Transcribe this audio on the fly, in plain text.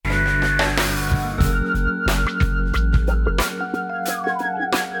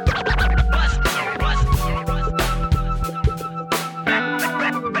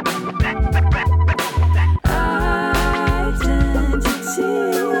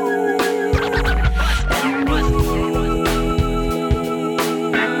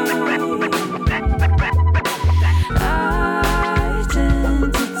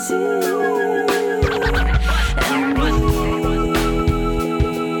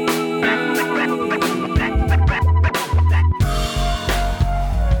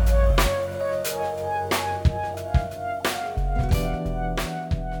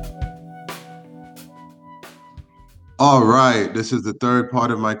All right, this is the third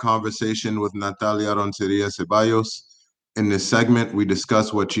part of my conversation with Natalia Ronceria Ceballos. In this segment, we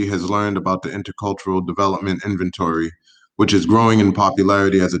discuss what she has learned about the intercultural development inventory, which is growing in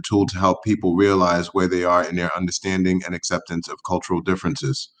popularity as a tool to help people realize where they are in their understanding and acceptance of cultural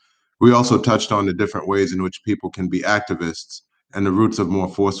differences. We also touched on the different ways in which people can be activists and the roots of more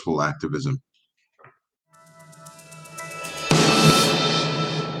forceful activism.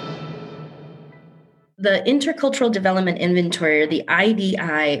 The Intercultural Development Inventory, or the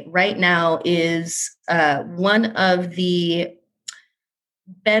IDI, right now is one of the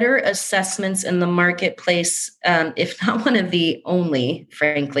better assessments in the marketplace, if not one of the only,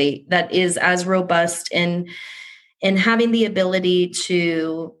 frankly, that is as robust in having the ability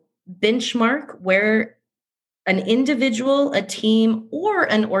to benchmark where an individual, a team, or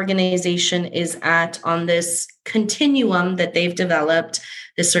an organization is at on this continuum that they've developed,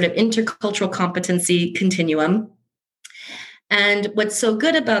 this sort of intercultural competency continuum. And what's so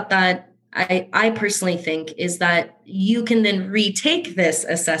good about that, I personally think, is that you can then retake this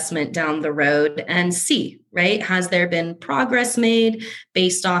assessment down the road and see, right? Has there been progress made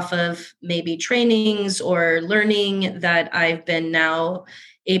based off of maybe trainings or learning that I've been now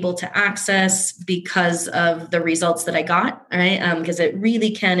able to access because of the results that I got, right? Because it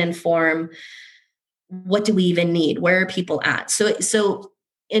really can inform, what do we even need? Where are people at? So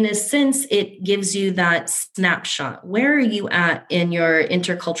in a sense, it gives you that snapshot. Where are you at in your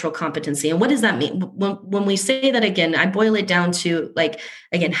intercultural competency? And what does that mean? When we say that, again, I boil it down to, like,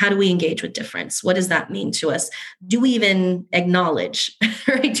 again, how do we engage with difference? What does that mean to us? Do we even acknowledge,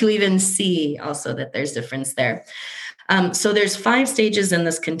 right? Do we even see also that there's difference there? So there's 5 stages in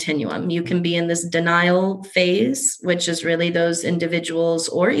this continuum. You can be in this denial phase, which is really those individuals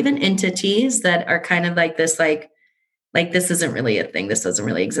or even entities that are kind of like this, like this isn't really a thing. This doesn't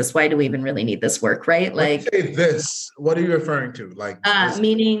really exist. Why do we even really need this work, right? When you say this, what are you referring to?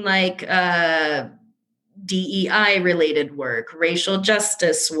 Meaning DEI related work, racial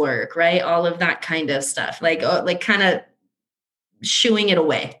justice work, right? All of that kind of stuff, like kind of shooing it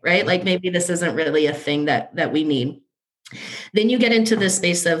away, right? Like maybe this isn't really a thing that we need. Then you get into the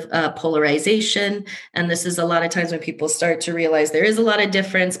space of polarization. And this is a lot of times when people start to realize there is a lot of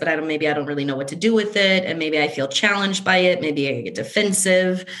difference, but I don't really know what to do with it. And maybe I feel challenged by it. Maybe I get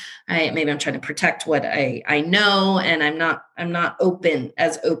defensive. Right? Maybe I'm trying to protect what I know, and I'm not open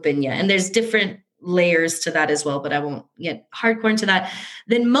yet. And there's different layers to that as well, but I won't get hardcore into that.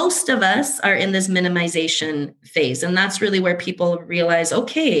 Then most of us are in this minimization phase. And that's really where people realize,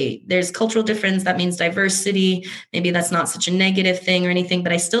 okay, there's cultural difference. That means diversity. Maybe that's not such a negative thing or anything,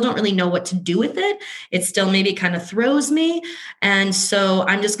 but I still don't really know what to do with it. It still maybe kind of throws me. And so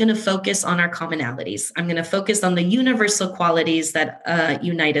I'm just going to focus on our commonalities. I'm going to focus on the universal qualities that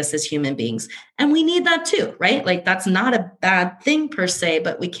unite us as human beings. And we need that too, right? Like that's not a bad thing per se,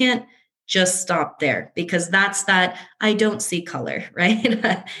 but we can't just stop there, because that's that I don't see color,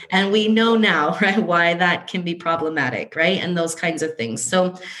 right? And we know now, right, why that can be problematic, right? And those kinds of things.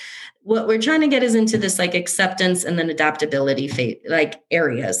 So what we're trying to get is into this like acceptance and then adaptability like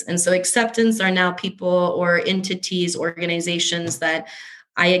areas. And so acceptance are now people or entities, organizations that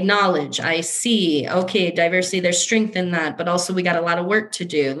I acknowledge, I see, okay, diversity, there's strength in that, but also we got a lot of work to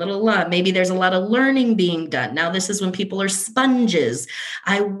do, maybe there's a lot of learning being done. Now, this is when people are sponges.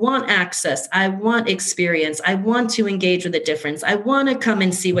 I want access. I want experience. I want to engage with a difference. I want to come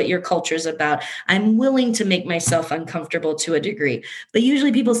and see what your culture is about. I'm willing to make myself uncomfortable to a degree, but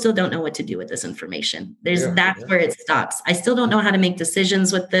usually people still don't know what to do with this information. That's where it stops. I still don't know how to make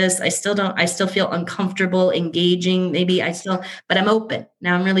decisions with this. I still feel uncomfortable engaging. But I'm open.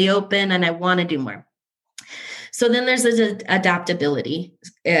 Now I'm really open and I want to do more. So then there's an adaptability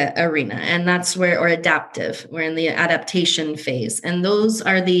arena, and that's or adaptive. We're in the adaptation phase. And those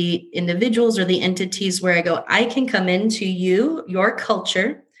are the individuals or the entities where I go, I can come into your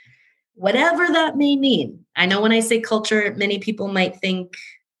culture, whatever that may mean. I know when I say culture, many people might think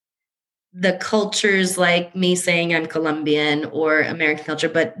the culture's like me saying I'm Colombian or American culture,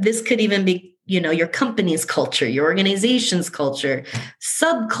 but this could even be your company's culture, your organization's culture,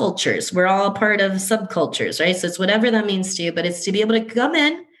 subcultures. We're all part of subcultures, right? So it's whatever that means to you, but it's to be able to come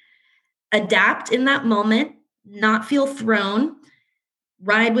in, adapt in that moment, not feel thrown,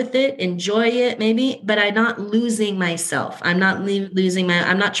 ride with it, enjoy it maybe, but I'm not losing myself. I'm not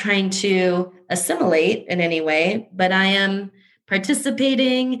I'm not trying to assimilate in any way, but I am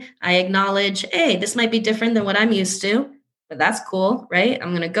participating. I acknowledge, hey, this might be different than what I'm used to, but that's cool, right?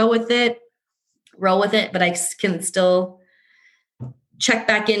 I'm going to go with it, roll with it, but I can still check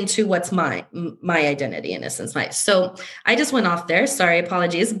back into what's my identity in a sense. So I just went off there. Sorry,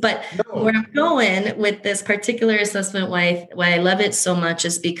 apologies. But where I'm going with this particular assessment, why I love it so much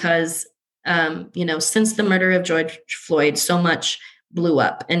is because, since the murder of George Floyd, so much blew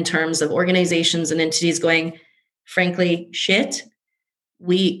up in terms of organizations and entities going, frankly, shit,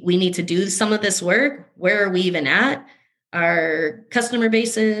 we need to do some of this work. Where are we even at? Our customer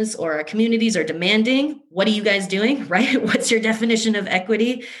bases or our communities are demanding. What are you guys doing, right? What's your definition of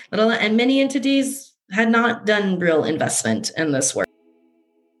equity? And many entities had not done real investment in this work.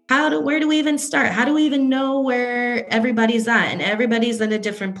 Where do we even start? How do we even know where everybody's at? And everybody's at a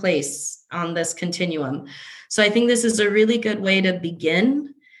different place on this continuum. So I think this is a really good way to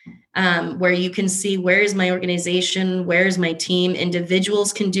begin, where you can see, where is my organization? Where is my team?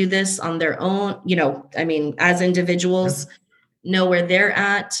 Individuals can do this on their own, as individuals, know where they're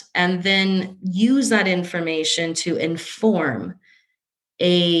at, and then use that information to inform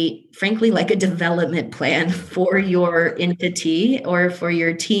frankly, like a development plan for your entity or for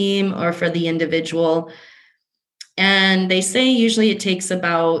your team or for the individual. And they say usually it takes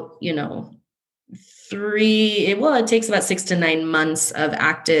about, it takes about 6 to 9 months of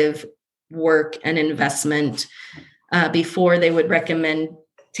active work and investment before they would recommend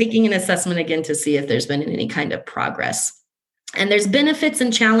taking an assessment again to see if there's been any kind of progress. And there's benefits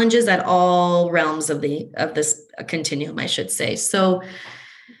and challenges at all realms of this continuum, I should say. So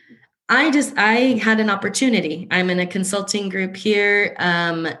I had an opportunity. I'm in a consulting group here,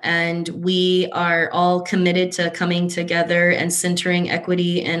 and we are all committed to coming together and centering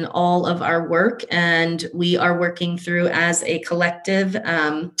equity in all of our work. And we are working through as a collective,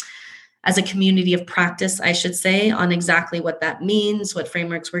 as a community of practice, I should say, on exactly what that means, what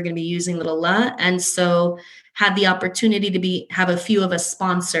frameworks we're going to be using, And so had the opportunity to have a few of us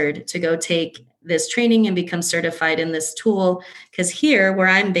sponsored to go take this training and become certified in this tool. Because here, where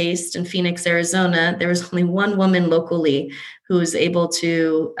I'm based in Phoenix, Arizona, there was only one woman locally who was able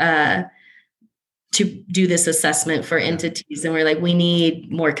to do this assessment for entities. And we're like, we need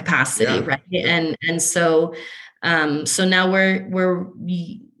more capacity, right? And so now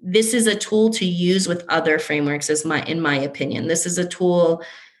this is a tool to use with other frameworks, in my opinion. This is a tool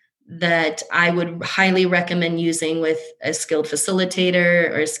that I would highly recommend using with a skilled facilitator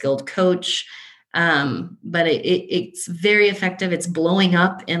or a skilled coach. But it's very effective. It's blowing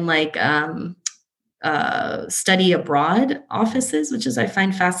up in study abroad offices, which I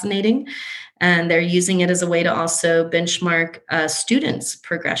find fascinating. And they're using it as a way to also benchmark students'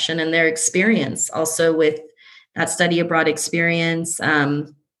 progression and their experience also with that study abroad experience.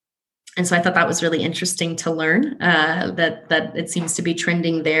 And so I thought that was really interesting to learn that it seems to be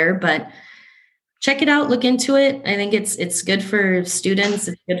trending there. But check it out, look into it. I think it's good for students.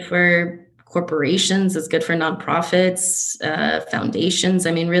 It's good for corporations. It's good for nonprofits, foundations.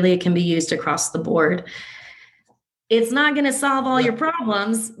 Really, it can be used across the board. It's not going to solve all your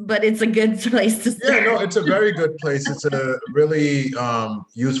problems, but it's a good place to start. Yeah, no, it's a very good place. It's a really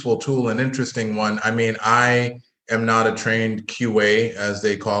useful tool, an interesting one. I am not a trained QA, as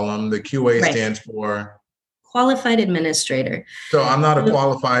they call them. The QA stands for Qualified Administrator. So I'm not a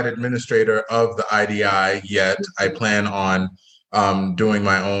qualified administrator of the IDI yet. I plan on doing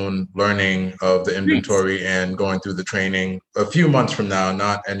my own learning of the inventory and going through the training a few months from now,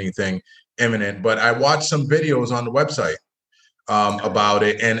 not anything imminent. But I watched some videos on the website about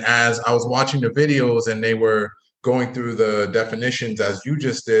it. And as I was watching the videos and they were going through the definitions as you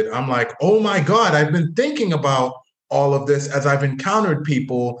just did, I'm like, oh my God, I've been thinking about all of this as I've encountered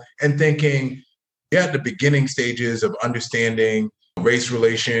people and thinking, the beginning stages of understanding race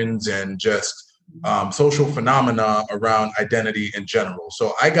relations and just social phenomena around identity in general.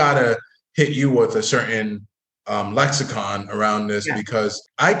 So I gotta hit you with a certain lexicon around this because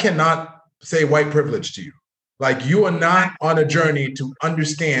I cannot say white privilege to you. Like, you are not on a journey to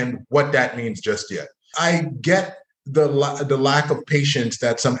understand what that means just yet. I get the lack of patience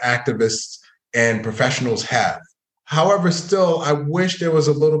that some activists and professionals have. However, still, I wish there was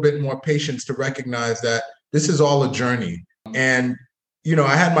a little bit more patience to recognize that this is all a journey. And,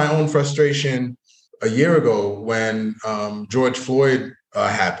 I had my own frustration a year ago when George Floyd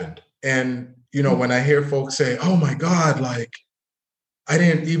happened. And, when I hear folks say, oh my God, like, I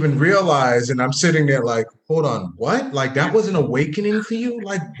didn't even realize, and I'm sitting there like, hold on, what? Like, that was an awakening for you?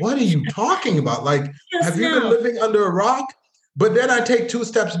 Like, what are you talking about? Like, have you been living under a rock? But then I take 2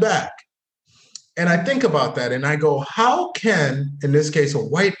 steps back and I think about that and I go, how can, in this case, a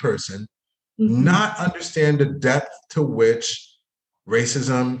white person not understand the depth to which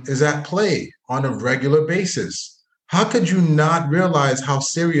racism is at play on a regular basis? How could you not realize how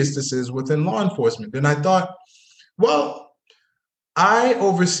serious this is within law enforcement? And I thought, well, I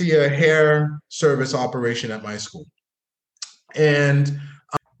oversee a hair service operation at my school. And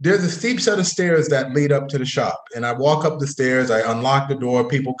there's a steep set of stairs that lead up to the shop. And I walk up the stairs, I unlock the door,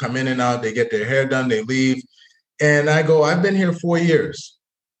 people come in and out, they get their hair done, they leave. And I go, I've been here 4 years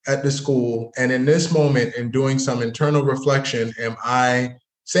at the school. And in this moment, in doing some internal reflection, am I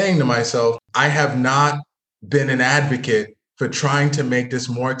saying to myself, I have not been an advocate for trying to make this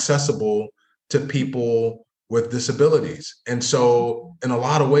more accessible to people with disabilities. And so in a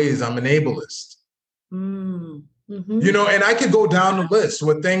lot of ways, I'm an ableist. Mm-hmm. You know, and I could go down the list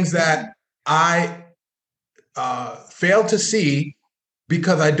with things that I fail to see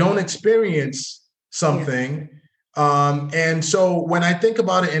because I don't experience something. And so when I think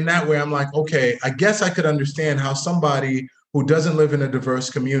about it in that way, I'm like, okay, I guess I could understand how somebody who doesn't live in a diverse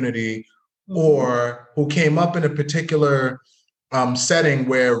community or who came up in a particular setting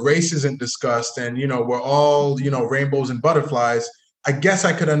where race isn't discussed and, you know, we're all, you know, rainbows and butterflies, I guess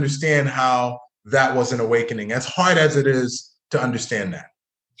I could understand how that was an awakening, as hard as it is to understand that.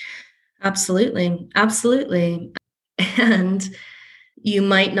 Absolutely. Absolutely. And you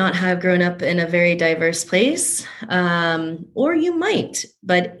might not have grown up in a very diverse place, or you might,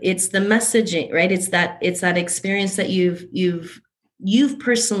 but it's the messaging, right? It's that experience that you've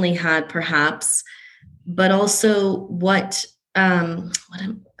personally had, perhaps, but also what I'm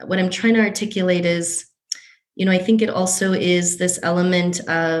trying to articulate is, you know, I think it also is this element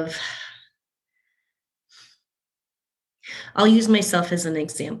of, I'll use myself as an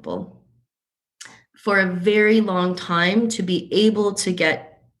example. For a very long time, to be able to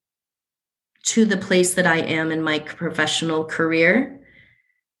get to the place that I am in my professional career,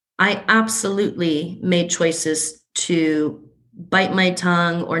 I absolutely made choices to bite my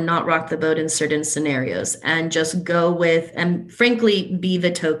tongue or not rock the boat in certain scenarios and just go with, and frankly, be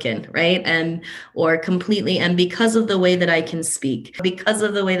the token, right? And, or completely, and because of the way that I can speak, because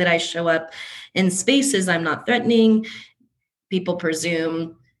of the way that I show up in spaces, I'm not threatening. People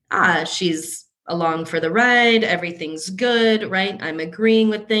presume, she's along for the ride, everything's good, right? I'm agreeing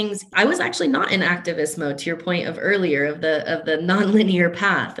with things. I was actually not in activist mode, to your point of earlier of the nonlinear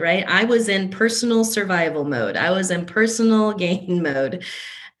path, right? I was in personal survival mode. I was in personal gain mode.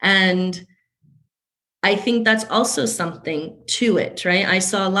 And I think that's also something to it, right? I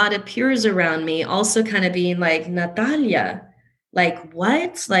saw a lot of peers around me also kind of being like, Natalia, like,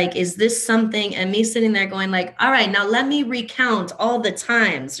 what? Like, is this something? And me sitting there going like, all right, now let me recount all the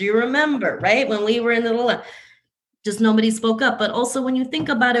times. You remember, right? When we were in the, just nobody spoke up. But also when you think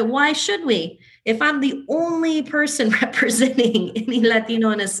about it, why should we? If I'm the only person representing any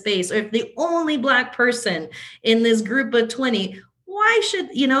Latino in a space, or if the only Black person in this group of 20, why should,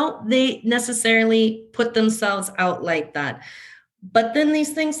 you know, they necessarily put themselves out like that? But then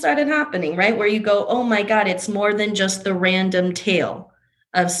these things started happening, right? Where you go, oh my God, it's more than just the random tale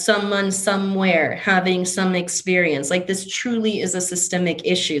of someone somewhere having some experience. Like, this truly is a systemic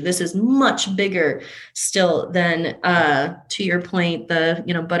issue. This is much bigger still than, to your point, the,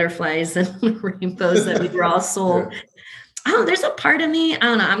 you know, butterflies and rainbows that we were all sold. Yeah. There's a part of me, I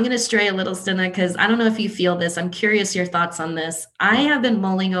don't know, I'm going to stray a little, Stina, because I don't know if you feel this. I'm curious your thoughts on this. I have been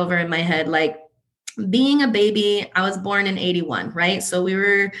mulling over in my head, like, being a baby, I was born in 81, right? So we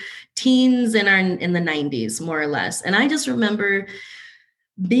were teens in the 90s, more or less. And I just remember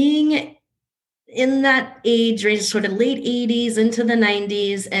being in that age range, sort of late 80s into the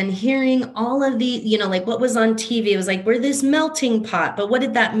 90s, and hearing all of the, you know, like what was on TV, it was like, we're this melting pot. But what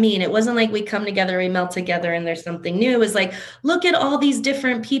did that mean? It wasn't like we come together, we melt together and there's something new. It was like, look at all these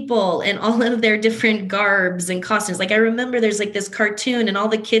different people and all of their different garbs and costumes. Like, I remember there's like this cartoon and all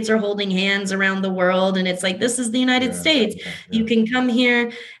the kids are holding hands around the world. And it's like, this is the United States. Yeah. You can come here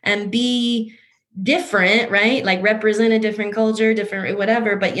and be different, right? Like, represent a different culture, different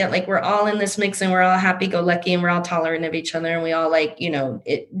whatever, but yet like we're all in this mix and we're all happy-go-lucky and we're all tolerant of each other and we all, like, you know,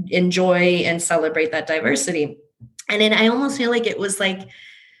 enjoy and celebrate that diversity. And then I almost feel like it was like,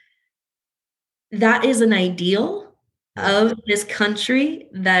 that is an ideal of this country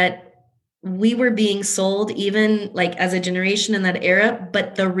that we were being sold, even like as a generation in that era,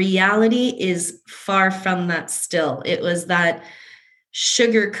 but the reality is far from that still. It was that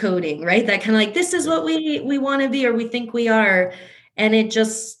sugar coating, right? That kind of like, this is what we want to be, or we think we are. And it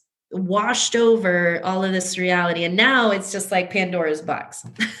just washed over all of this reality. And now it's just like Pandora's box.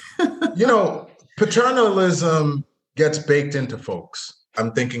 You know, paternalism gets baked into folks.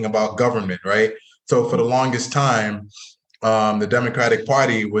 I'm thinking about government, right? So for the longest time, the Democratic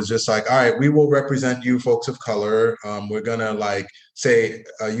Party was just like, all right, we will represent you folks of color. We're going to like say,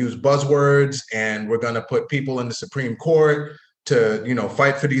 use buzzwords, and we're going to put people in the Supreme Court to,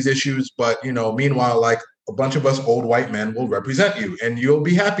 fight for these issues. But, meanwhile, like a bunch of us old white men will represent you and you'll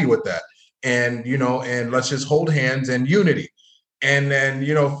be happy with that. And, and let's just hold hands in unity. And then,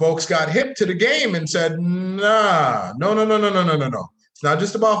 folks got hip to the game and said, nah, no. It's not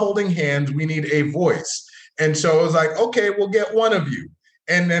just about holding hands. We need a voice. And so it was like, okay, we'll get one of you.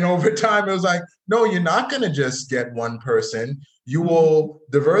 And then over time, it was like, no, you're not going to just get one person. You will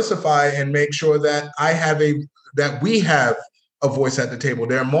diversify and make sure that that we have a voice at the table.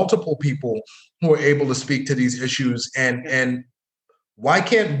 There are multiple people who are able to speak to these issues. And why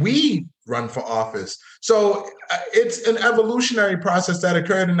can't we run for office? So it's an evolutionary process that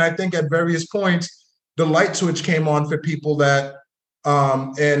occurred. And I think at various points, the light switch came on for people that,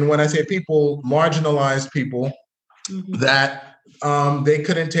 and when I say people, marginalized people, that they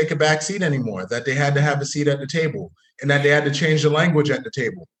couldn't take a back seat anymore, that they had to have a seat at the table, and that they had to change the language at the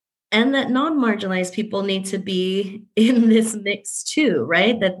table. And that non-marginalized people need to be in this mix too,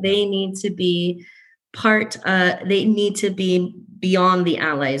 right? That they need to be they need to be beyond the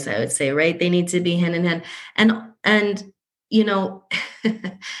allies, I would say, right? They need to be hand in hand. And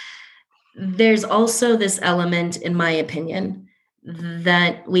there's also this element, in my opinion,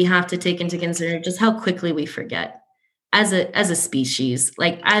 that we have to take into consideration just how quickly we forget as a species.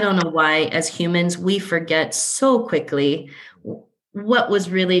 Like, I don't know why, as humans, we forget so quickly what was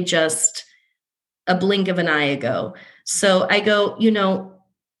really just a blink of an eye ago. So I go,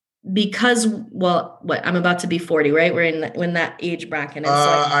 because, I'm about to be 40, right? We're in that age bracket. So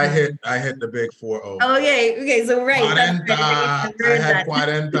I hit the big 40. Okay. So right. 40, I had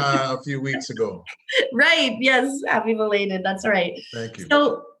 40 a few weeks ago. Right. Yes. Happy belated. That's right. Thank you.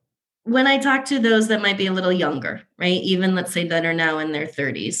 So when I talk to those that might be a little younger, right? Even let's say that are now in their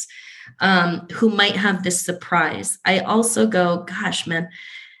 30s, who might have this surprise, I also go, gosh, man,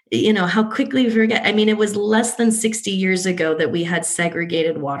 how quickly we forget. I mean, it was less than 60 years ago that we had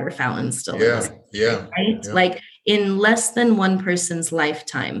segregated water fountains still. Yeah. Right? Yeah. Like in less than one person's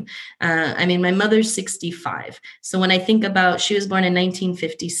lifetime. My mother's 65. So when I think about, she was born in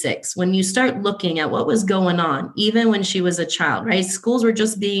 1956, when you start looking at what was going on, even when she was a child, right? Schools were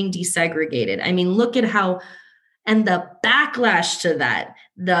just being desegregated. I mean, look at how, and the backlash to that,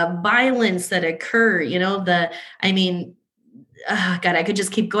 the violence that occurred, God, I could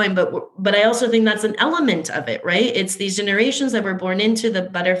just keep going, but I also think that's an element of it, right? It's these generations that were born into the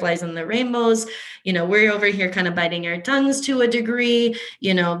butterflies and the rainbows. We're over here kind of biting our tongues to a degree.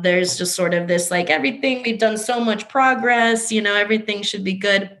 There's just sort of this, like, everything, we've done so much progress, everything should be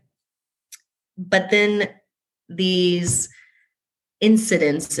good. But then these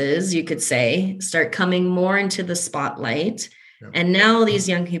incidences, you could say, start coming more into the spotlight. Yeah. And now these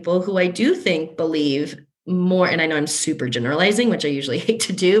young people who I do think believe more, and I know I'm super generalizing, which I usually hate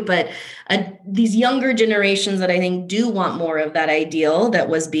to do, but these younger generations that I think do want more of that ideal that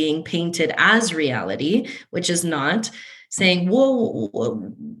was being painted as reality, which is not, saying, whoa,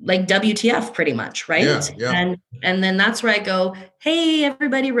 like WTF pretty much, right? Yeah. And then that's where I go, hey,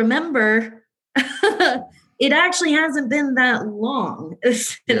 everybody, remember, it actually hasn't been that long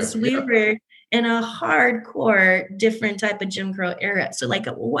since we were in a hardcore different type of Jim Crow era. So like,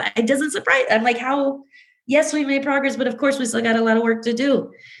 what? It doesn't surprise. I'm like, how? Yes, we made progress, but of course we still got a lot of work to do.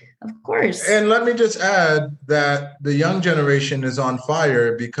 Of course. And let me just add that the young generation is on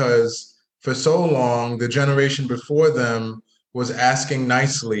fire because for so long, the generation before them was asking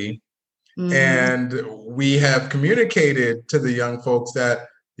nicely. Mm-hmm. And we have communicated to the young folks that,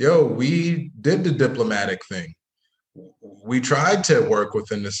 we did the diplomatic thing. We tried to work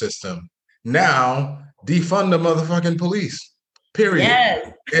within the system. Now, defund the motherfucking police. Period.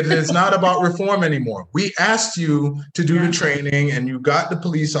 Yes. It is not about reform anymore. We asked you to do the training and you got the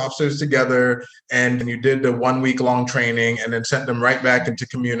police officers together and you did the 1 week long training and then sent them right back into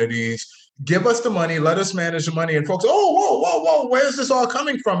communities. Give us the money. Let us manage the money. And folks, whoa. Where's this all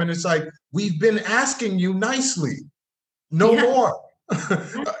coming from? And it's like, we've been asking you nicely. No more.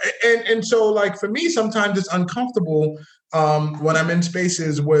 and so like for me, sometimes it's uncomfortable when I'm in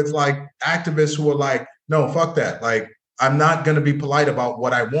spaces with like activists who are like, no, fuck that. Like, I'm not going to be polite about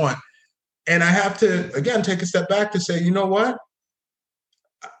what I want. And I have to, again, take a step back to say, you know what?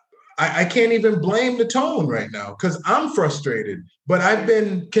 I can't even blame the tone right now because I'm frustrated. But I've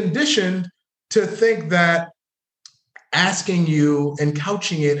been conditioned to think that asking you and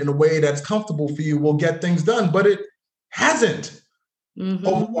couching it in a way that's comfortable for you will get things done. But it hasn't. Mm-hmm.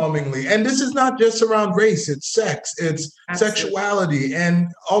 Overwhelmingly. And this is not just around race, it's sex, it's sexuality. And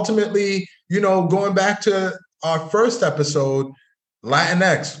ultimately, going back to our first episode,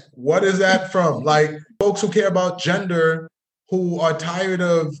 Latinx, what is that from? Like folks who care about gender, who are tired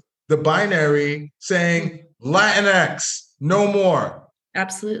of the binary saying Latinx, No more.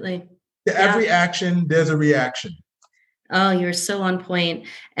 Absolutely. To every action, there's a reaction. Oh, you're so on point.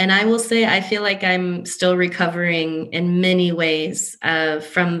 And I will say, I feel like I'm still recovering in many ways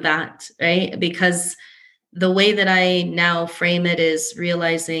from that, right? Because the way that I now frame it is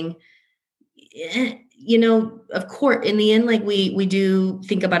realizing, of course, in the end, like we do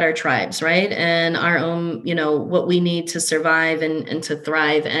think about our tribes, right? And our own, what we need to survive and to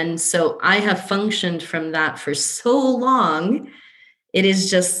thrive. And so I have functioned from that for so long. It is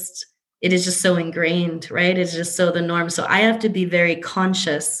just so ingrained, right? It's just so the norm. So I have to be very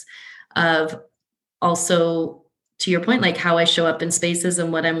conscious of, also, to your point, like how I show up in spaces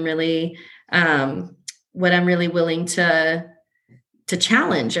and what I'm really willing to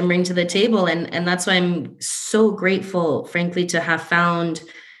challenge and bring to the table. And that's why I'm so grateful, frankly, to have found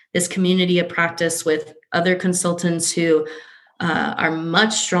this community of practice with other consultants who are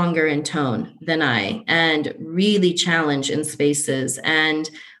much stronger in tone than I, and really challenge in spaces, and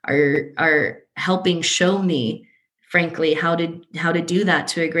are helping show me, frankly, how to do that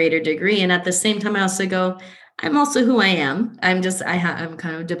to a greater degree. And at the same time, I also go, I'm also who I am. I'm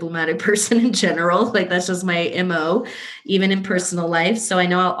kind of a diplomatic person in general. Like that's just my MO, even in personal life. So I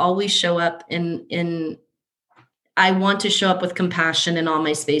know I'll always show up I want to show up with compassion in all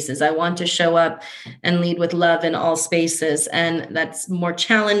my spaces. I want to show up and lead with love in all spaces. And that's more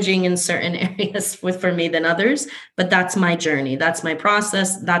challenging in certain areas for me than others. But that's my journey. That's my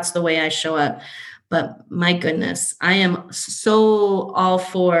process. That's the way I show up. But my goodness, I am so all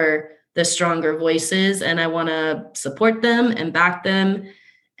for the stronger voices, and I want to support them and back them.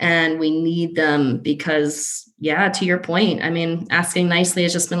 And we need them because, yeah, to your point, I mean, asking nicely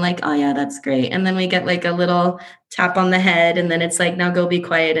has just been like, oh yeah, that's great. And then we get like a little tap on the head, and then it's like, now go be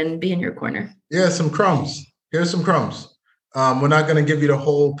quiet and be in your corner. Yeah, some crumbs. Here's some crumbs. We're not going to give you the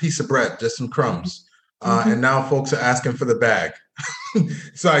whole piece of bread, just some crumbs. And now folks are asking for the bag.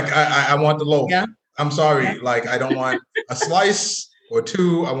 It's like, I want the loaf. Yeah. I'm sorry. Yeah. Like, I don't want a slice or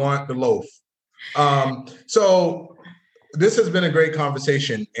two. I want the loaf. So this has been a great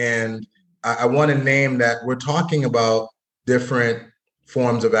conversation. And I want to name that we're talking about different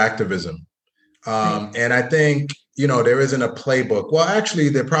forms of activism. And I think, there isn't a playbook. Well, actually,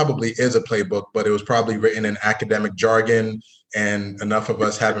 there probably is a playbook, but it was probably written in academic jargon and enough of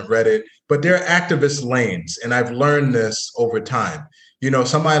us haven't read it. But there are activist lanes. And I've learned this over time.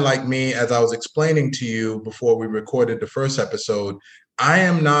 Somebody like me, as I was explaining to you before we recorded the first episode, I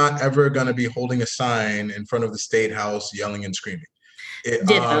am not ever going to be holding a sign in front of the State House yelling and screaming.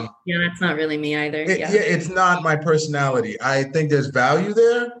 Yeah, that's not really me either. It's not my personality. I think there's value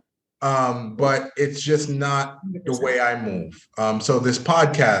there, but it's just not 100%. The way I move. So this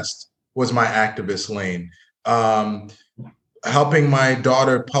podcast was my activist lane. Helping my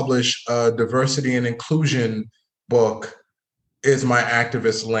daughter publish a diversity and inclusion book is my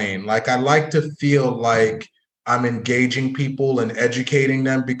activist lane. Like, I like to feel like I'm engaging people and educating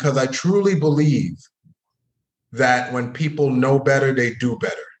them, because I truly believe that when people know better, they do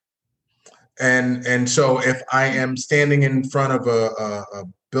better. And so if I am standing in front of a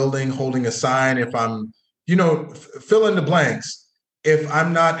building holding a sign, if I'm, fill in the blanks, if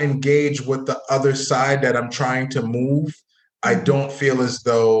I'm not engaged with the other side that I'm trying to move, I don't feel as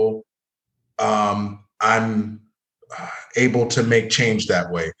though I'm able to make change that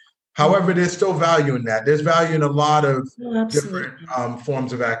way. However, there's still value in that. There's value in a lot of different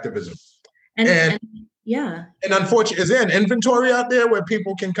forms of activism. And unfortunately, is there an inventory out there where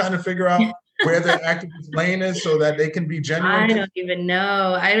people can kind of figure out where their activist lane is so that they can be genuine? I don't even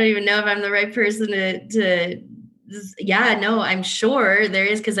know if I'm the right person to yeah, no, I'm sure there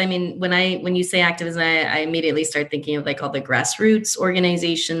is. Cause I mean, when you say activism, I immediately start thinking of like all the grassroots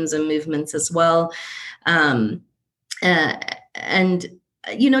organizations and movements as well. And to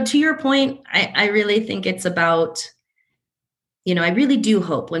your point, I really think it's about, I really do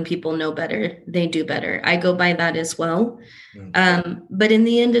hope when people know better, they do better. I go by that as well. But in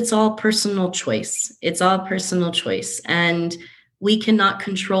the end, it's all personal choice. And we cannot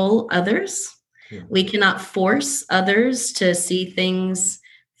control others. We cannot force others to see things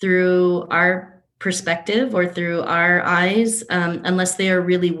through our perspective or through our eyes, unless they are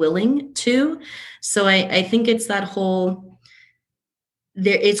really willing to. So I think it's that whole,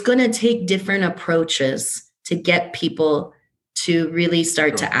 it's going to take different approaches to get people to really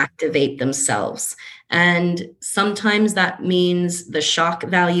start to activate themselves. And sometimes that means the shock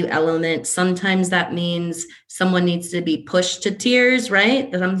value element. Sometimes that means someone needs to be pushed to tears,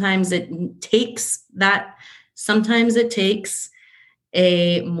 right? Sometimes it takes that. Sometimes it takes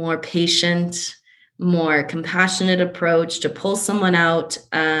a more patient, more compassionate approach to pull someone out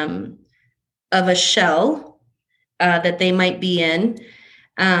of a shell that they might be in,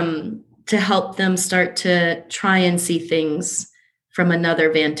 to help them start to try and see things from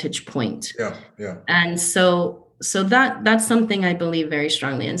another vantage point. Yeah. And so that's something I believe very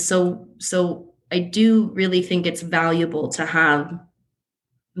strongly in. So I do really think it's valuable to have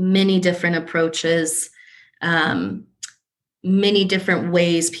many different approaches, many different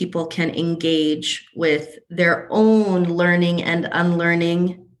ways people can engage with their own learning and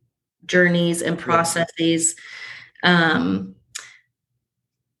unlearning journeys and processes.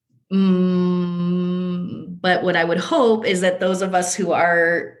 But what I would hope is that those of us who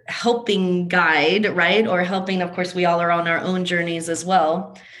are helping guide, right, or helping, of course, we all are on our own journeys as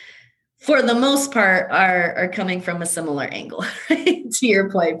well, for the most part, are coming from a similar angle, right? To your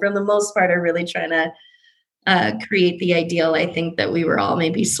point, for the most part, are really trying to create the ideal I think that we were all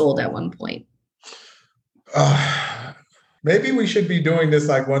maybe sold at one point. Maybe we should be doing this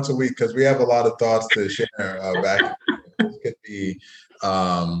like once a week, because we have a lot of thoughts to share back. This could be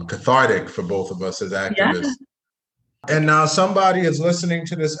cathartic for both of us as activists. Yeah. And now somebody is listening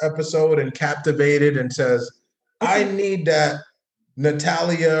to this episode and captivated and says, I need that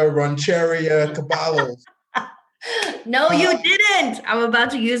Natalia Ronceria Ceballos. No, you didn't. I'm about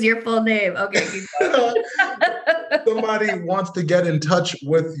to use your full name. Okay. Somebody wants to get in touch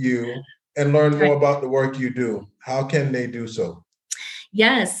with you and learn more about the work you do. How can they do so?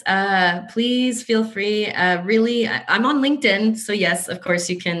 Yes, please feel free. Really, I'm on LinkedIn. So yes, of course,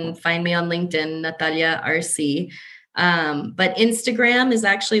 you can find me on LinkedIn, Natalia RC. But Instagram is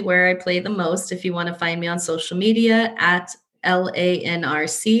actually where I play the most. If you want to find me on social media, at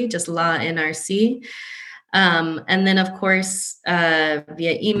LANRC, just La NRC. And then, of course, via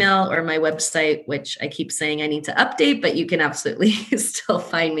email or my website, which I keep saying I need to update, but you can absolutely still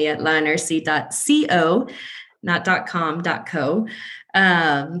find me at lanrc.co, not .com, .co.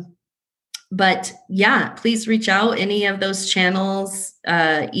 But yeah, please reach out. Any of those channels.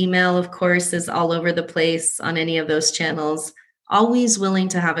 Email, of course, is all over the place on any of those channels. Always willing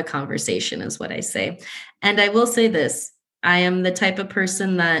to have a conversation is what I say. And I will say this, I am the type of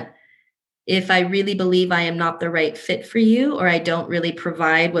person that if I really believe I am not the right fit for you, or I don't really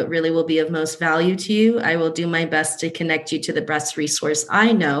provide what really will be of most value to you, I will do my best to connect you to the best resource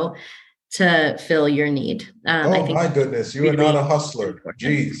I know to fill your need. I think my goodness, you are not a hustler.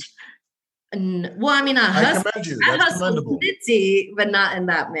 Jeez. Well, I mean, I commend you. That's commendable. But not in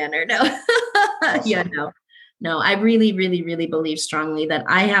that manner. No. Awesome. Yeah, no. I really, really, really believe strongly that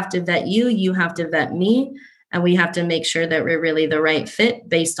I have to vet you. You have to vet me. And we have to make sure that we're really the right fit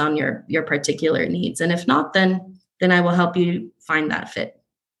based on your particular needs. And if not, then I will help you find that fit.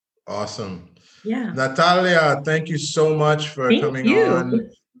 Awesome. Yeah. Natalia, thank you so much for coming on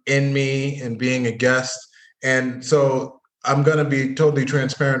N-Me and being a guest. And so I'm going to be totally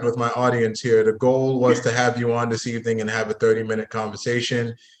transparent with my audience here. The goal was to have you on this evening and have a 30-minute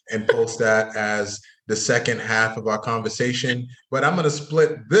conversation and post that as the second half of our conversation. But I'm going to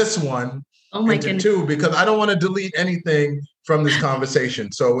split this one into two, because I don't want to delete anything from this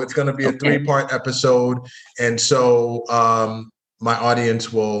conversation. So it's going to be a 3-part episode. And so my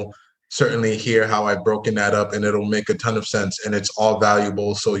audience will certainly hear how I've broken that up, and it'll make a ton of sense, and it's all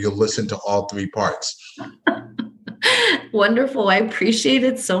valuable. So you'll listen to all 3 parts. Wonderful. I appreciate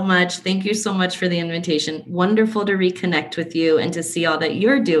it so much. Thank you so much for the invitation. Wonderful to reconnect with you and to see all that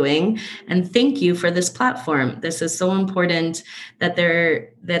you're doing. And thank you for this platform. This is so important that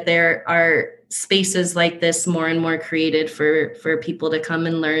there are spaces like this more and more created for people to come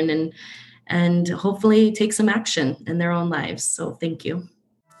and learn and hopefully take some action in their own lives. So thank you.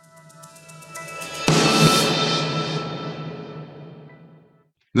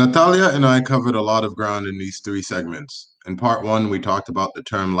 Natalia and I covered a lot of ground in these 3 segments. In part 1, we talked about the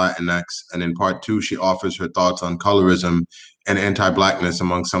term Latinx, and in part 2, she offers her thoughts on colorism and anti-Blackness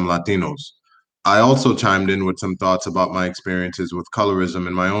among some Latinos. I also chimed in with some thoughts about my experiences with colorism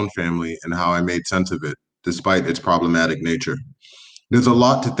in my own family and how I made sense of it, despite its problematic nature. There's a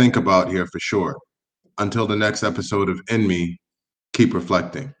lot to think about here for sure. Until the next episode of N-Me, keep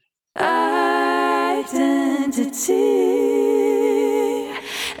reflecting. Identity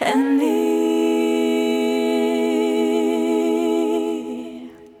and me.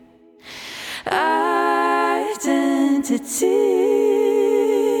 Identity.